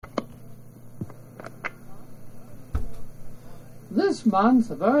This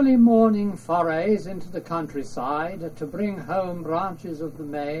month of early morning forays into the countryside to bring home branches of the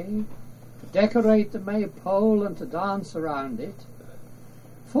May, to decorate the maypole and to dance around it,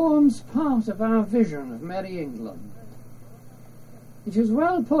 forms part of our vision of Merry England. It is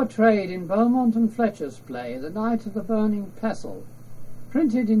well portrayed in Beaumont and Fletcher's play, The Night of the Burning Pestle,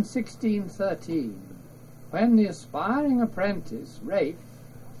 printed in 1613, when the aspiring apprentice, Rafe,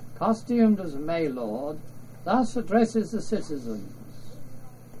 costumed as a May-lord, thus addresses the citizens.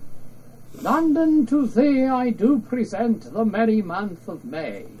 London, to thee I do present the merry month of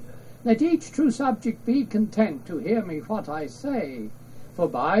May. Let each true subject be content to hear me what I say. For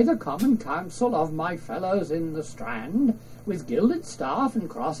by the common counsel of my fellows in the Strand, with gilded staff and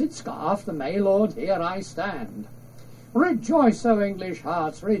crossed scarf, the May-lord here I stand. Rejoice, O English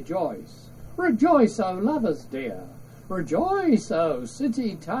hearts, rejoice! Rejoice, O lovers dear! Rejoice, O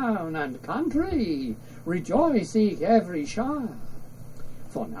city, town, and country! Rejoice, eke every shire!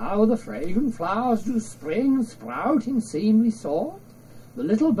 For now the fragrant flowers do spring and sprout in seemly sort, the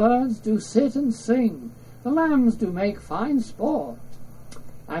little birds do sit and sing, the lambs do make fine sport.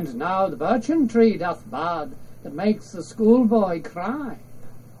 And now the birchen tree doth bud, that makes the schoolboy cry.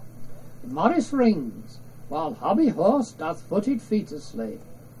 The morris rings, while hobby horse doth footed fetusly.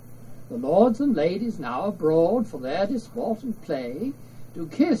 The lords and ladies now abroad for their disport and play do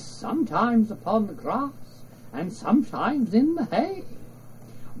kiss sometimes upon the grass and sometimes in the hay.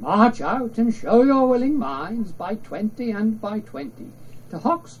 March out and show your willing minds by 20 and by 20 to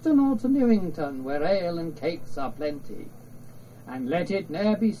Hoxton or to Newington, where ale and cakes are plenty. And let it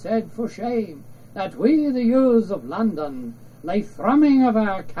ne'er be said for shame that we, the youths of London, lay thrumming of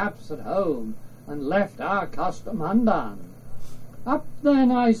our caps at home and left our custom undone. Up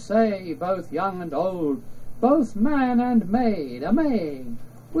then, I say, both young and old, both man and maid,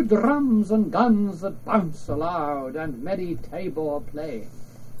 with drums and guns that bounce aloud, and merry tabor play.